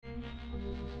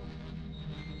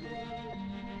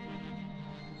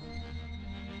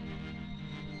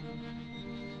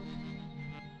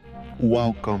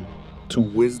Welcome to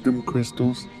Wisdom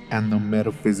Crystals and the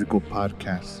Metaphysical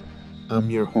Podcast. I'm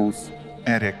your host,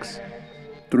 Edix,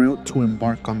 thrilled to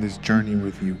embark on this journey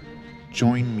with you.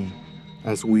 Join me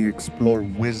as we explore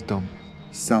wisdom,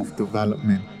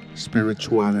 self-development,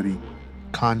 spirituality,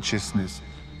 consciousness,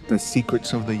 the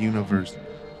secrets of the universe,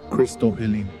 crystal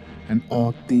healing, and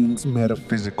all things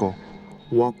metaphysical.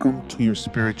 Welcome to your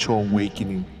spiritual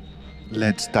awakening.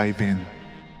 Let's dive in.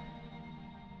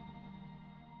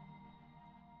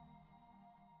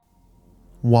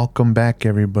 Welcome back,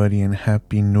 everybody, and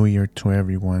Happy New Year to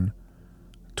everyone.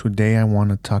 Today I want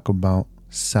to talk about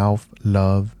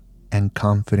self-love and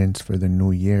confidence for the new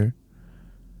year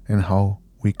and how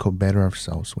we could better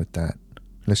ourselves with that.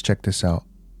 Let's check this out.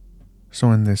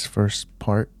 So in this first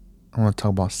part, I want to talk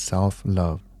about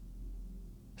self-love.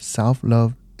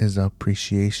 Self-love is the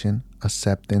appreciation,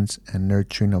 acceptance, and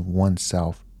nurturing of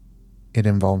oneself. It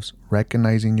involves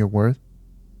recognizing your worth,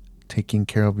 taking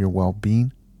care of your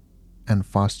well-being, and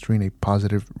fostering a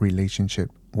positive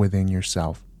relationship within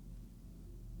yourself.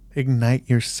 Ignite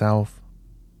yourself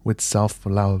with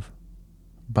self-love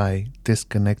by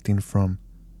disconnecting from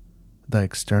the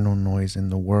external noise in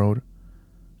the world.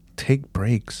 Take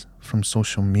breaks from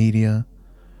social media,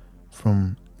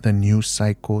 from the news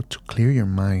cycle to clear your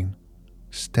mind.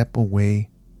 Step away,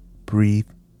 breathe,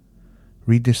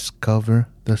 rediscover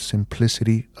the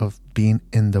simplicity of being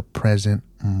in the present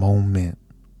moment,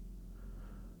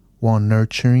 while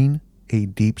nurturing a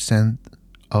deep sense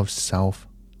of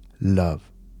self-love.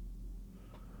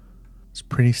 It's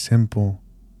pretty simple.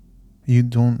 You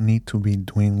don't need to be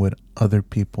doing what other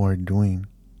people are doing.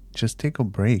 Just take a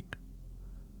break.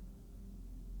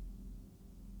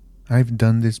 I've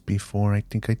done this before. I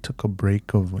think I took a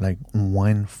break of like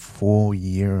 1 full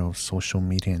year of social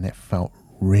media, and it felt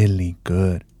really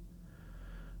good.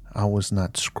 I was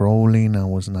not scrolling. I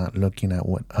was not looking at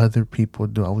what other people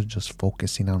do. I was just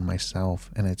focusing on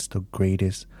myself, and it's the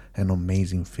greatest and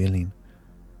amazing feeling.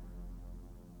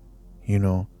 You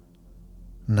know,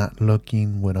 not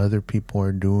looking what other people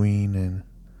are doing and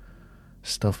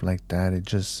stuff like that.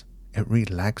 It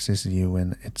relaxes you,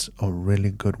 and it's a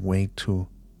really good way to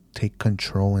take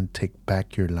control and take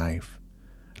back your life.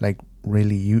 Like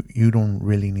really, you don't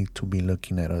really need to be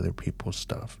looking at other people's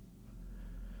stuff.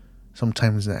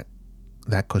 Sometimes that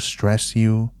could stress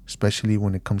you, especially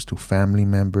when it comes to family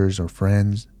members or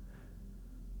friends.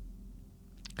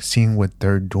 Seeing what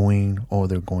they're doing,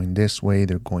 they're going this way,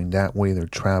 they're going that way, they're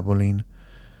traveling,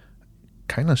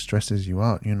 kind of stresses you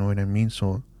out, you know what I mean?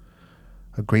 So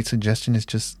a great suggestion is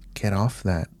just get off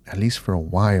that, at least for a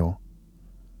while.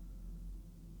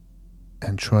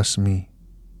 And trust me,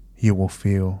 you will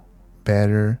feel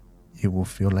better. You will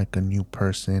feel like a new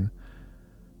person.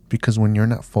 Because when you're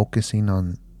not focusing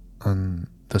on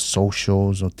the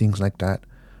socials or things like that,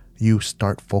 you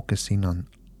start focusing on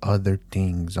other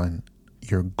things, on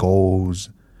your goals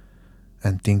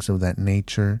and things of that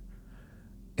nature,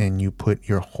 and you put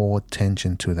your whole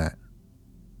attention to that.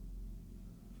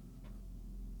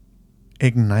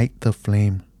 Ignite the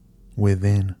flame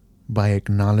within by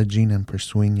acknowledging and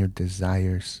pursuing your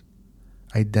desires.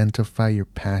 Identify your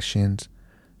passions,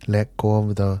 let go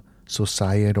of the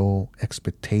societal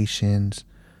expectations,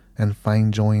 and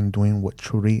find joy in doing what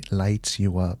truly lights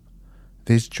you up.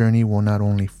 This journey will not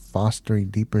only foster a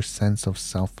deeper sense of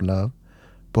self-love,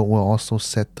 but will also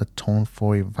set the tone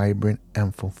for a vibrant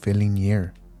and fulfilling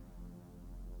year.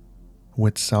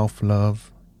 With self-love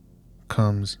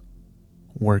comes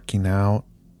working out,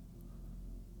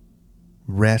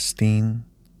 resting,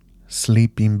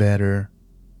 sleeping better,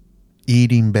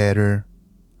 eating better,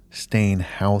 staying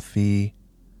healthy,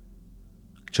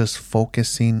 just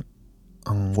focusing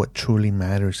on what truly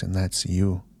matters, and that's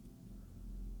you.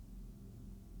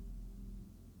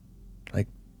 Like,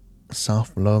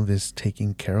 self-love is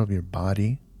taking care of your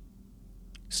body,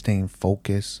 staying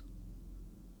focused,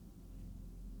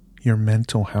 your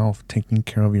mental health, taking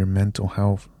care of your mental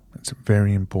health. It's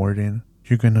very important.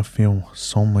 You're going to feel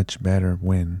so much better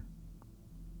when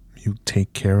you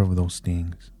take care of those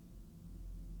things.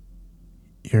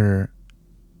 You're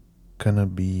going to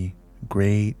be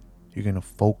great. You're going to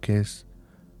focus.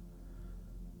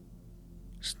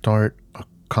 Start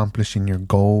accomplishing your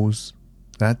goals.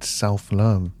 That's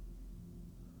self-love.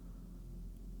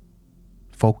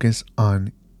 Focus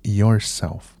on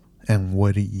yourself and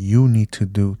what you need to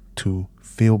do to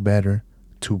feel better,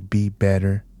 to be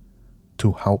better,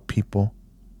 to help people.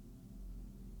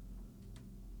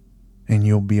 And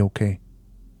you'll be okay.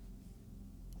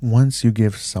 Once you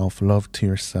give self-love to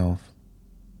yourself,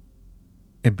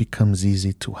 it becomes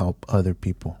easy to help other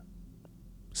people.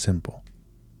 Simple.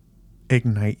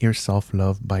 Ignite your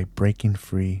self-love by breaking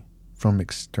free from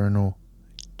external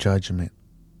judgment.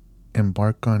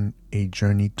 Embark on a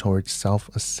journey towards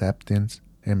self-acceptance,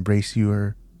 embrace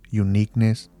your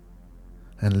uniqueness,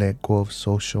 and let go of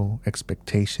social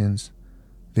expectations.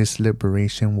 This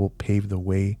liberation will pave the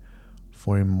way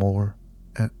for a more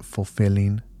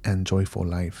fulfilling and joyful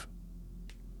life.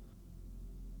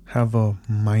 Have a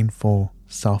mindful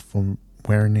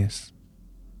self-awareness.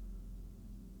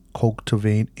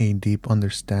 Cultivate a deep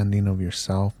understanding of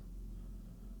yourself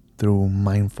through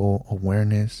mindful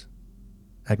awareness.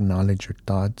 Acknowledge your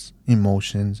thoughts,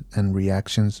 emotions, and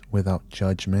reactions without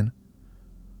judgment,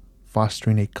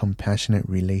 fostering a compassionate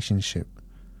relationship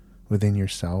within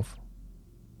yourself.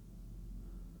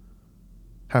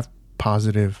 Have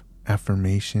positive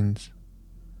affirmations.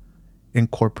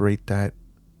 Incorporate that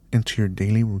into your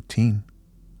daily routine.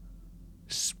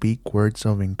 Speak words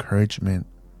of encouragement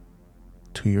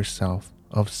to yourself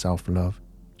of self-love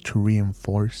to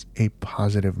reinforce a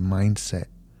positive mindset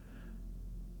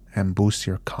and boost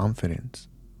your confidence.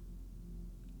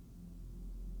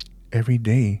 Every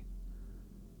day,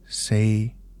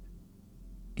 say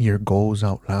your goals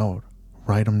out loud.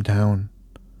 Write them down,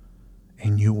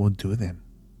 and you will do them.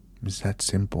 It's that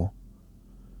simple.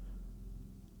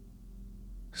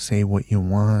 Say what you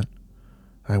want.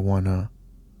 I want to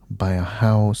buy a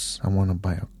house. I want to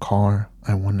buy a car.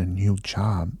 I want a new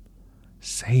job.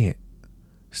 Say it.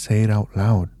 Say it out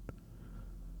loud.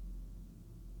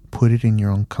 Put it in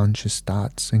your unconscious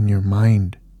thoughts, in your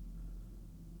mind.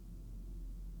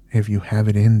 If you have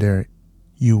it in there,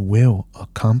 you will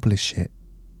accomplish it.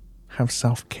 Have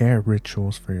self-care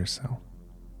rituals for yourself.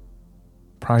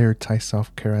 Prioritize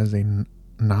self-care as a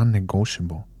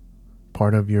non-negotiable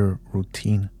part of your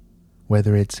routine,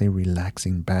 whether it's a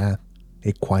relaxing bath,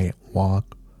 a quiet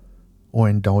walk, or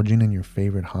indulging in your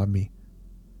favorite hobby.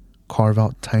 Carve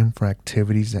out time for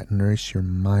activities that nourish your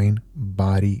mind,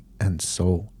 body, and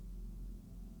soul.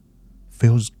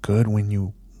 Feels good when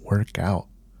you work out.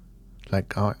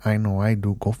 Like I know I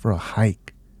do. Go for a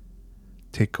hike.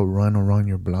 Take a run around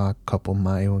your block, couple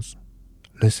miles.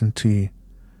 Listen to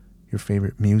your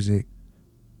favorite music.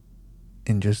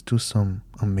 And just do some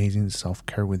amazing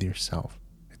self-care with yourself.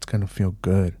 It's going to feel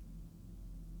good.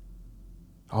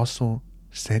 Also,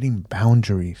 setting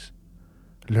boundaries.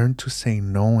 Learn to say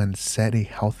no and set a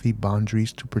healthy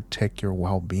boundaries to protect your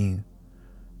well-being.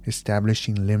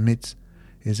 Establishing limits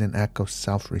is an act of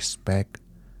self-respect,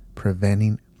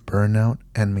 preventing burnout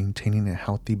and maintaining a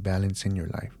healthy balance in your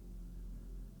life.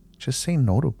 Just say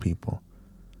no to people.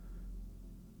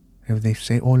 If they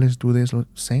say, oh, let's do this,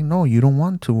 say no, you don't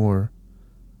want to. Or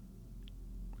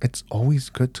it's always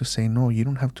good to say no. You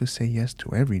don't have to say yes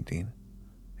to everything.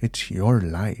 It's your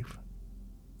life.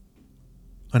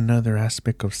 Another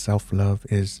aspect of self-love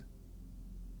is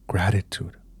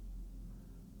gratitude.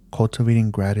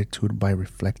 Cultivating gratitude by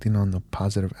reflecting on the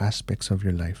positive aspects of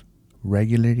your life.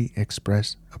 Regularly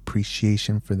express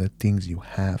appreciation for the things you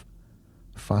have,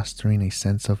 fostering a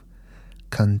sense of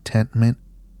contentment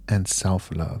and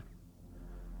self-love.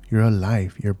 You're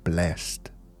alive, you're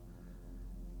blessed.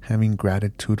 Having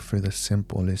gratitude for the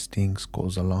simplest things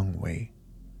goes a long way.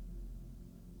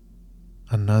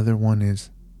 Another one is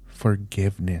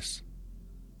forgiveness.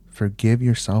 Forgive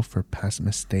yourself for past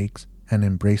mistakes and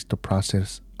embrace the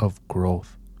process of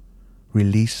growth.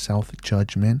 Release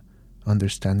self-judgment,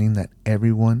 understanding that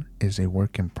everyone is a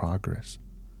work in progress.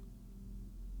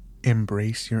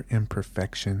 Embrace your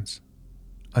imperfections.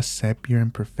 Accept your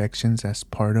imperfections as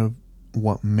part of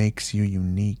what makes you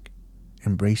unique.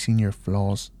 Embracing your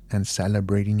flaws and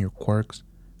celebrating your quirks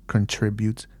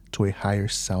contributes to a higher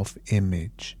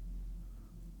self-image.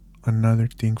 Another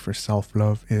thing for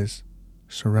self-love is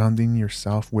surrounding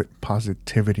yourself with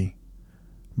positivity.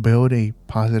 Build a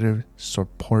positive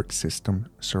support system.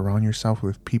 Surround yourself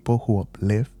with people who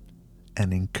uplift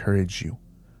and encourage you,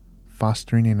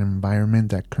 fostering an environment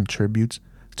that contributes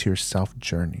to your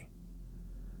self-journey.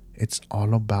 It's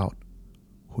all about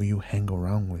who you hang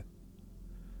around with.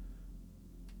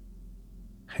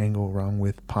 Hang around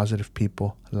with positive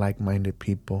people, like-minded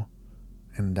people,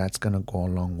 and that's going to go a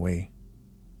long way.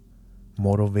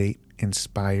 Motivate,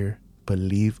 inspire,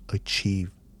 believe,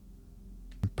 achieve.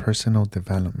 Personal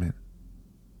development.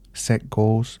 Set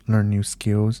goals, learn new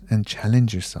skills, and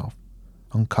challenge yourself.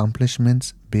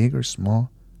 Accomplishments, big or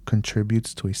small,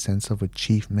 contributes to a sense of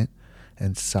achievement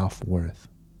and self-worth.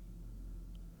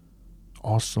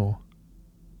 Also,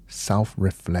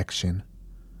 self-reflection.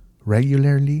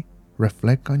 Regularly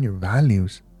reflect on your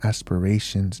values,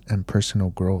 aspirations, and personal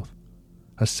growth.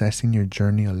 Assessing your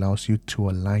journey allows you to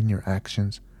align your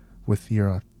actions with your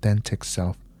authentic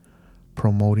self,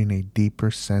 promoting a deeper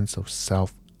sense of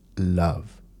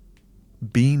self-love.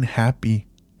 Being happy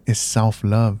is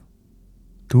self-love.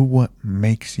 Do what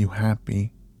makes you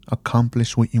happy.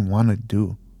 Accomplish what you want to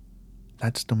do.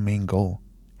 That's the main goal.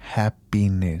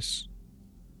 Happiness.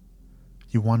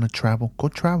 You want to travel? Go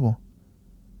travel.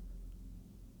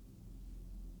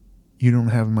 You don't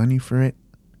have money for it?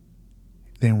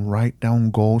 Then write down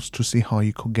goals to see how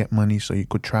you could get money so you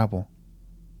could travel.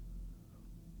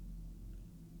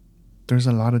 There's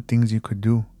a lot of things you could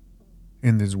do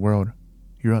in this world.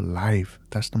 You're alive.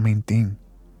 That's the main thing.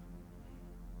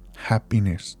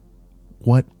 Happiness.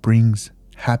 What brings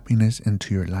happiness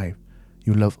into your life?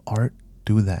 You love art?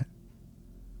 Do that.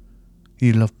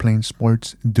 You love playing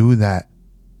sports? Do that.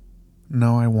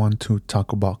 Now I want to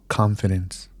talk about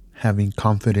confidence. Having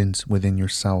confidence within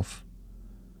yourself.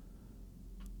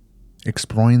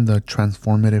 Exploring the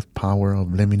transformative power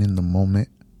of living in the moment.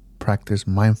 Practice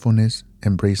mindfulness,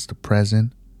 embrace the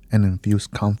present, and infuse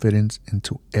confidence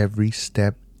into every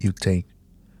step you take.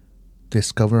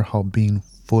 Discover how being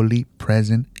fully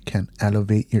present can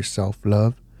elevate your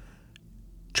self-love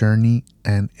journey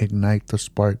and ignite the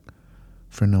spark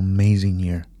for an amazing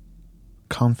year.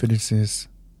 Confidence is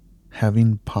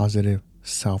having positive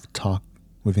self-talk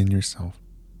within yourself.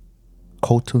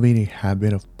 Cultivate a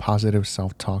habit of positive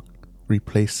self-talk.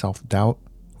 Replace self-doubt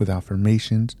with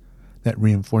affirmations that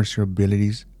reinforce your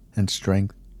abilities and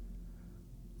strength,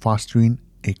 fostering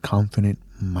a confident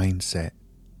mindset.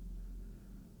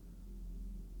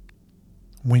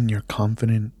 When you're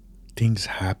confident, things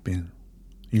happen.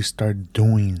 You start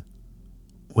doing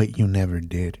what you never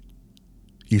did.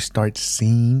 You start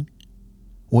seeing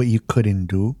what you couldn't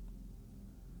do.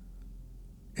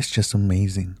 It's just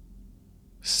amazing.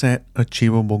 Set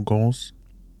achievable goals.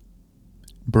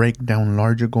 Break down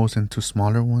larger goals into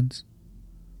smaller ones.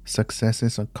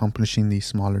 Successes accomplishing these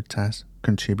smaller tasks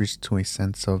contributes to a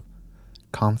sense of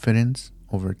confidence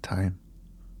over time.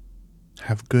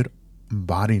 Have good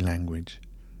body language.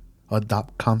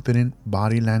 Adopt confident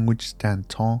body language, stand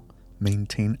tall,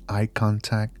 maintain eye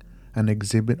contact, and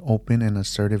exhibit open and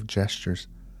assertive gestures.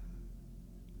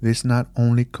 This not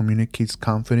only communicates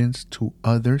confidence to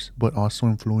others, but also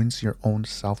influences your own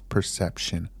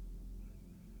self-perception.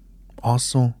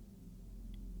 Also,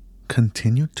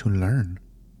 continue to learn.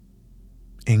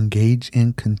 Engage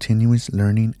in continuous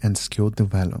learning and skill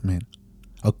development,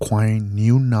 acquiring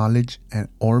new knowledge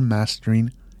or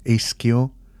mastering a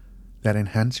skill that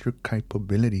enhances your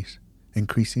capabilities,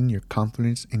 increasing your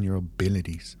confidence in your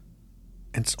abilities.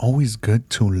 It's always good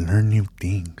to learn new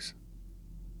things.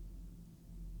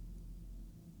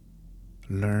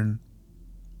 Learn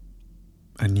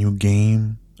a new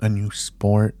game, a new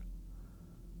sport,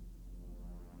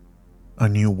 a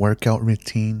new workout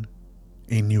routine,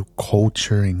 a new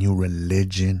culture, a new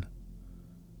religion.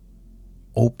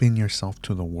 Open yourself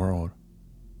to the world.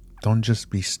 Don't just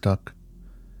be stuck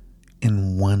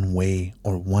in one way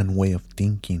or one way of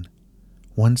thinking.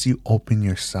 Once you open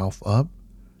yourself up,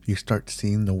 you start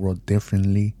seeing the world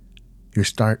differently. You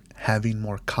start having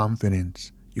more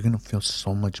confidence. You're going to feel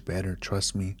so much better,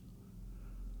 trust me.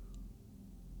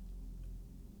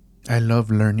 I love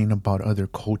learning about other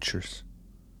cultures.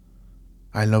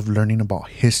 I love learning about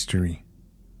history.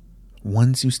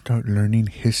 Once you start learning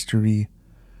history,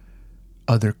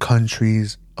 other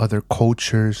countries, other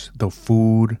cultures, the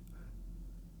food,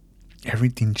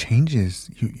 everything changes.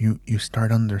 You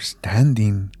start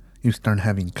understanding. You start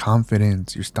having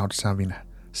confidence. You start having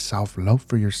self-love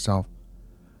for yourself.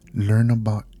 Learn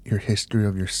about your history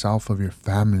of yourself, of your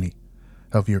family,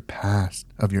 of your past,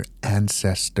 of your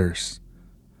ancestors.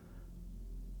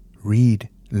 Read,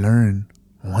 learn.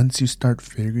 Once you start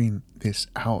figuring this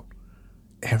out,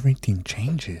 everything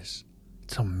changes.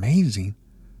 It's amazing.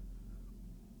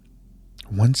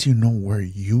 Once you know where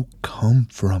you come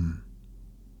from,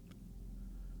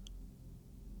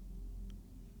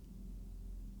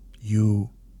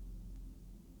 you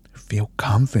feel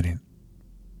confident.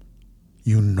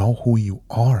 You know who you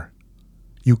are.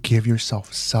 You give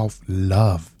yourself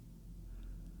self-love.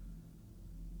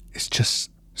 It's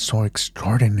just so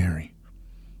extraordinary.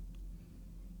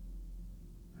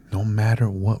 No matter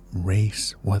what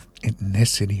race, what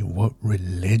ethnicity, what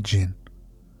religion,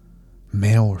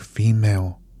 male or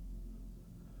female,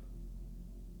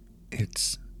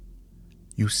 it's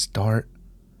you start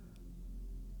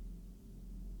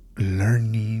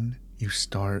learning, you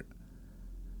start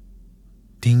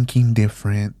thinking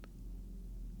different.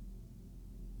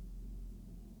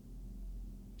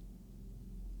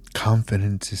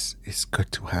 Confidence is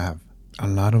good to have. A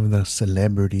lot of the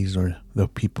celebrities or the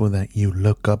people that you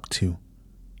look up to,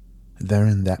 they're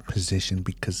in that position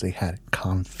because they had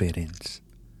confidence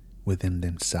within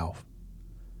themselves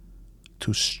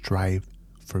to strive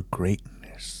for greatness.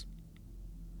 progress,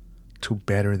 to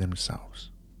better themselves,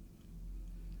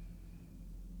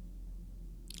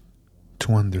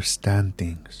 to understand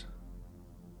things.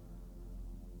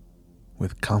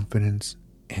 With confidence,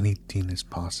 anything is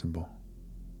possible.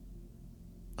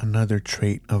 Another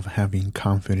trait of having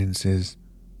confidence is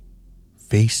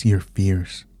face your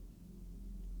fears.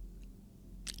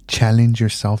 Challenge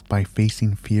yourself by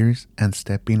facing fears and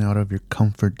stepping out of your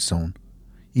comfort zone.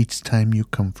 Each time you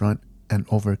confront and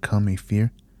overcome a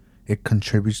fear, it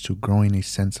contributes to growing a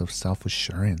sense of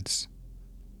self-assurance.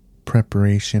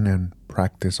 Preparation and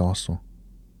practice also.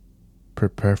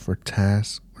 Prepare for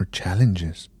tasks or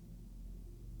challenges.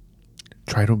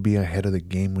 Try to be ahead of the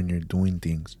game when you're doing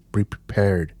things. Be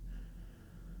prepared.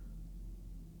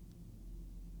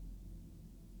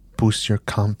 Boost your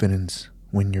confidence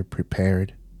when you're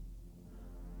prepared.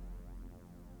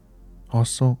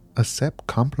 Also, accept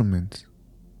compliments.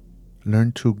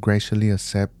 Learn to graciously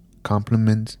accept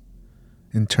compliments.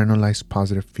 Internalize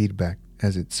positive feedback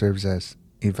as it serves as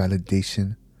a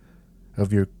validation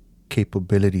of your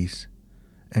capabilities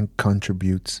and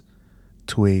contributes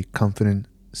to a confident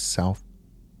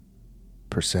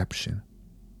self-perception.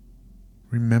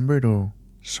 Remember to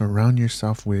surround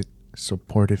yourself with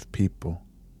supportive people.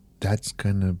 That's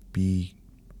gonna be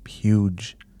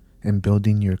huge in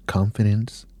building your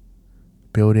confidence.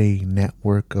 Build a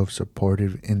network of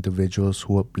supportive individuals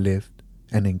who uplift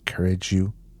and encourage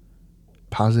you.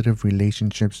 Positive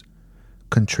relationships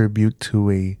contribute to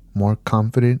a more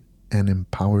confident and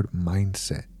empowered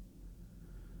mindset.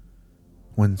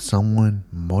 When someone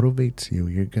motivates you,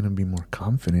 you're going to be more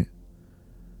confident.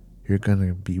 You're going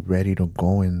to be ready to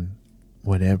go in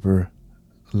whatever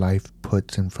life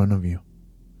puts in front of you.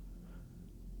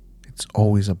 It's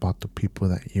always about the people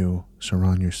that you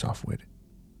surround yourself with.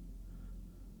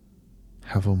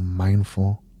 Have a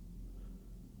mindful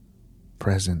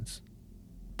presence.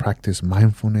 Practice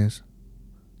mindfulness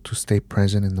to stay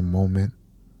present in the moment.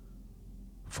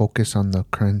 Focus on the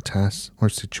current tasks or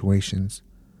situations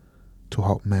to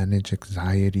help manage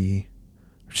anxiety,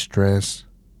 stress,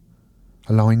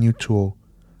 allowing you to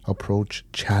approach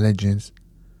challenges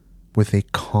with a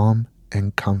calm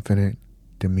and confident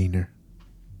demeanor.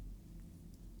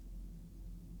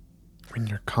 When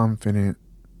you're confident,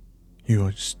 you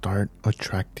will start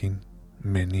attracting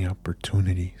many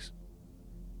opportunities.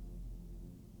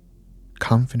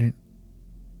 Confident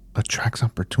attracts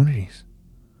opportunities.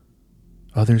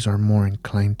 Others are more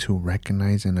inclined to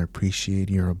recognize and appreciate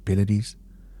your abilities,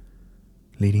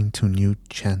 leading to new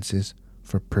chances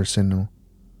for personal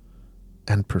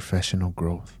and professional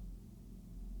growth.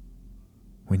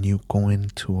 When you go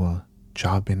into a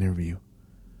job interview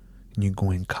and you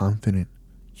go in confident,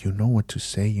 you know what to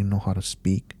say, you know how to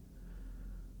speak.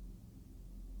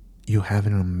 You have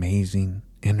an amazing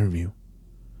interview.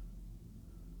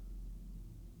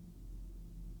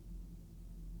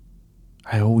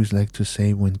 I always like to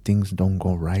say when things don't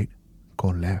go right, go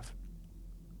left.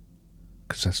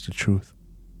 Because that's the truth.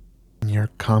 When you're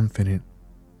confident,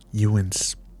 you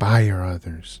inspire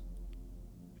others.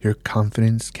 Your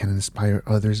confidence can inspire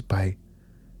others by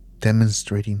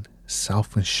demonstrating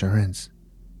self-assurance.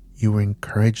 You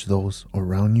encourage those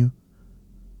around you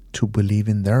to believe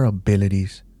in their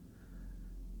abilities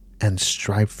and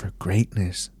strive for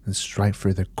greatness and strive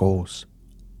for their goals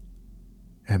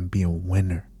and be a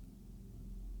winner.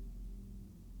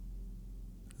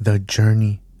 The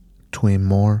journey to a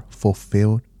more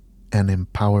fulfilled and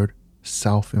empowered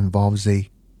self involves a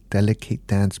delicate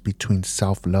dance between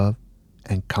self-love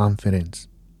and confidence.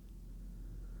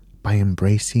 By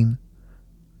embracing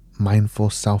mindful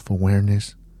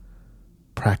self-awareness,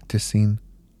 practicing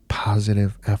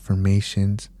positive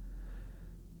affirmations,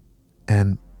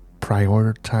 and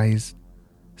prioritize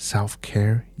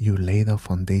self-care, you lay the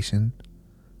foundation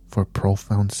for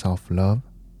profound self-love,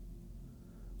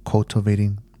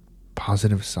 cultivating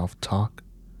positive self-talk,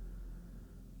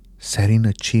 setting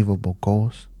achievable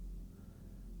goals,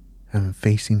 and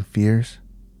facing fears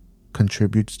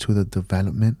contributes to the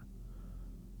development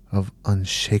of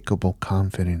unshakable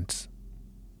confidence.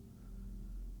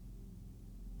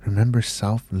 Remember,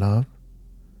 self-love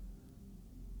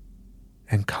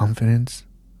and confidence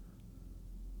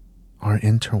are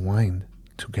intertwined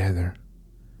together,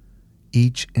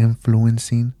 each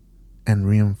influencing and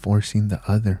reinforcing the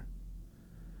other.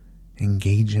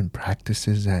 Engage in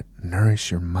practices that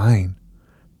nourish your mind,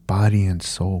 body, and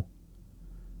soul.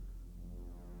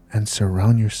 And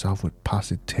surround yourself with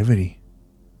positivity.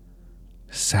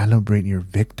 Celebrate your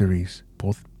victories,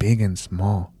 both big and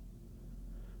small.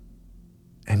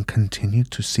 And continue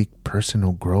to seek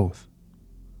personal growth.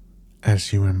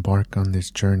 As you embark on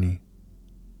this journey,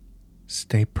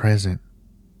 stay present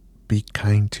Be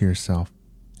kind to yourself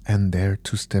and dare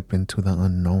to step into the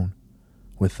unknown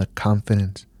with the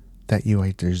confidence that you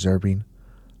are deserving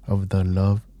of the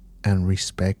love and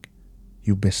respect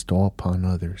you bestow upon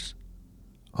others.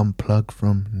 Unplug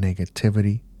from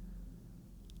negativity,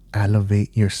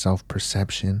 elevate your self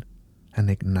perception, and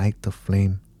ignite the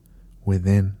flame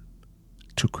within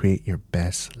to create your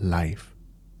best life.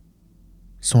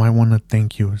 So, I want to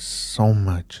thank you so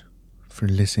much for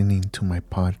listening to my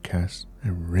podcast. I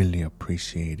really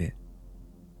appreciate it.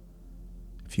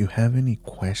 If you have any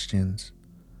questions,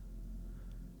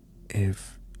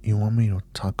 if you want me to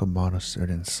talk about a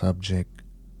certain subject,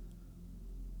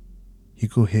 you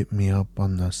could hit me up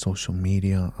on the social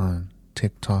media on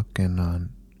TikTok and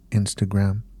on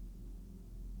Instagram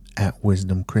at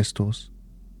Wisdom Crystals.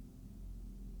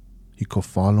 You could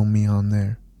follow me on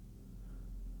there.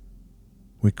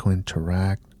 We could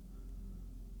interact.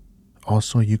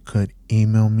 Also, you could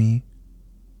email me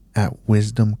at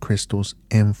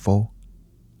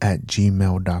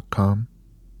wisdomcrystalsinfo@gmail.com,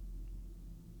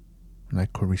 and I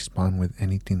could respond with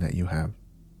anything that you have,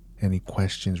 any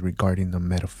questions regarding the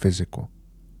metaphysical.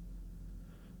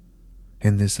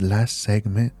 In this last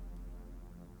segment,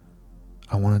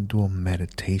 I want to do a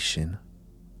meditation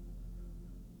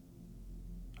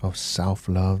of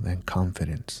self-love and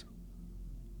confidence.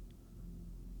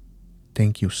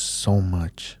 Thank you so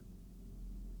much.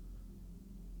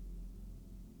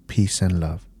 Peace and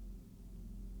love.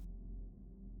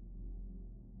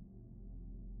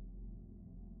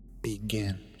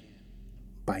 Begin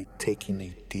by taking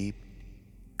a deep,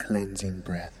 cleansing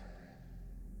breath.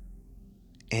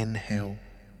 Inhale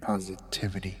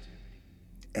positivity.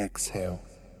 Exhale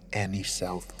any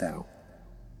self-doubt.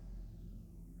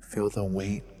 Feel the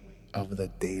weight of the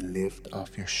day lift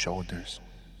off your shoulders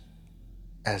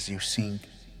as you sink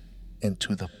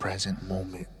into the present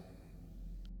moment.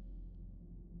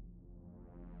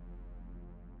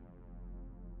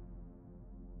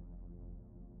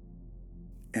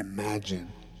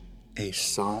 Imagine a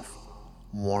soft,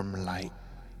 warm light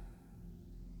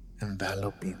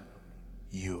enveloping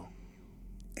you,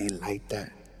 a light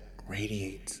that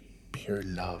radiates pure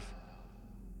love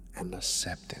and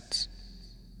acceptance.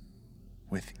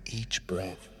 With each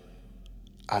breath,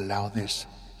 allow this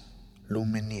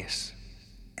luminous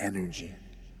energy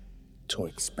to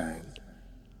expand,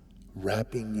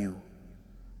 wrapping you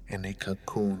in a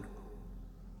cocoon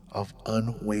of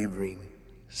unwavering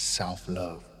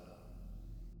self-love.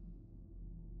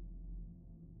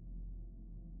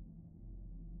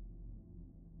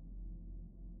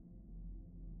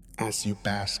 As you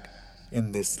bask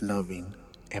in this loving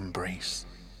embrace,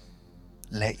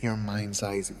 let your mind's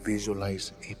eyes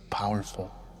visualize a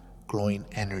powerful, glowing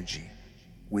energy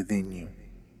within you.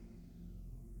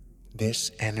 This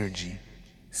energy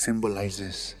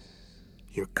symbolizes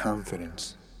your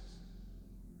confidence.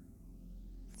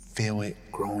 Feel it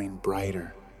growing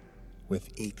brighter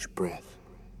with each breath,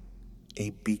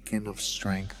 a beacon of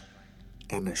strength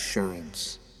and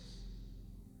assurance.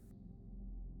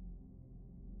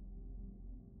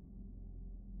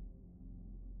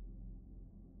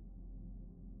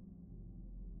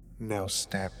 Now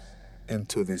step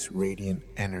into this radiant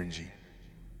energy,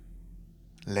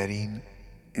 letting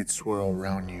it swirl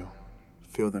around you.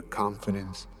 Feel the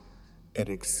confidence it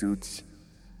exudes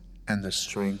and the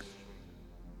strength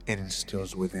it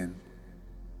instills within.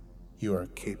 You are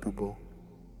capable,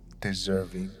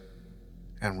 deserving,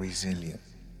 and resilient.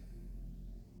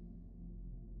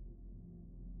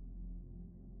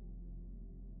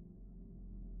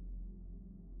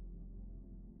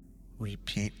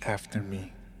 Repeat after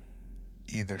me,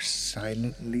 either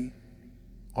silently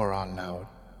or out loud.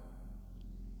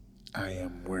 I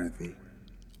am worthy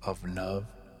of love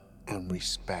and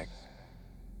respect.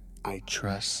 I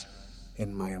trust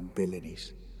in my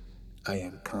abilities. I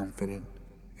am confident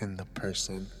in the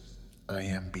person I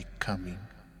am becoming.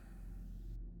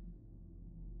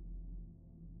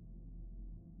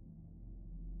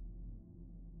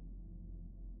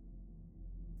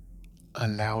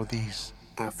 Allow these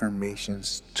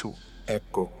affirmations to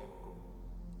echo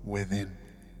within,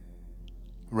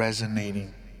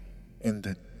 resonating in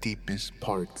the deepest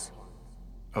parts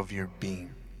of your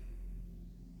being.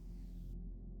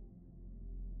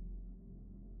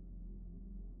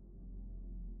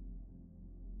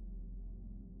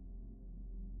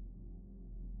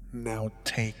 Now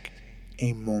take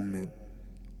a moment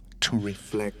to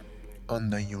reflect on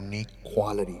the unique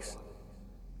qualities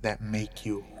that make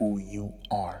you who you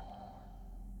are.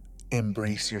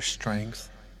 Embrace your strengths,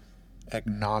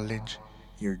 acknowledge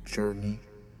your journey,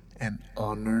 and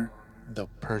honor the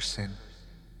person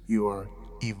you are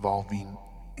evolving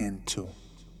into.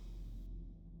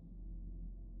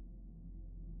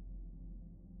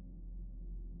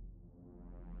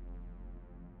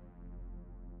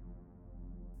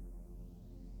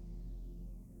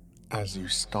 as you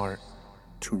start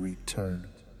to return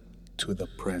to the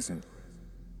present.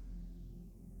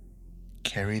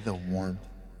 Carry the warmth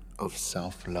of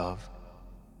self-love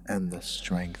and the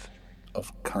strength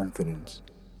of confidence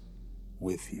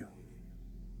with you.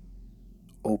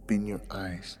 Open your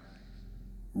eyes,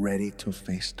 ready to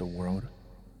face the world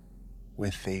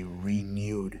with a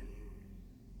renewed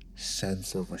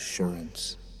sense of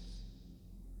assurance.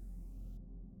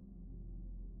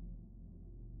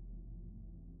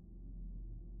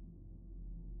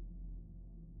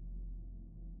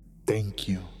 Thank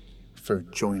you for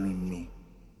joining me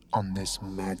on this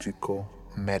magical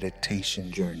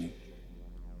meditation journey.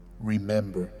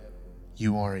 Remember,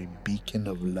 you are a beacon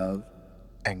of love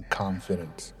and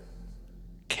confidence.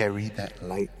 Carry that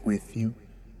light with you,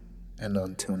 and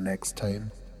until next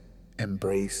time,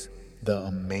 embrace the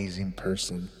amazing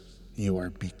person you are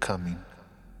becoming.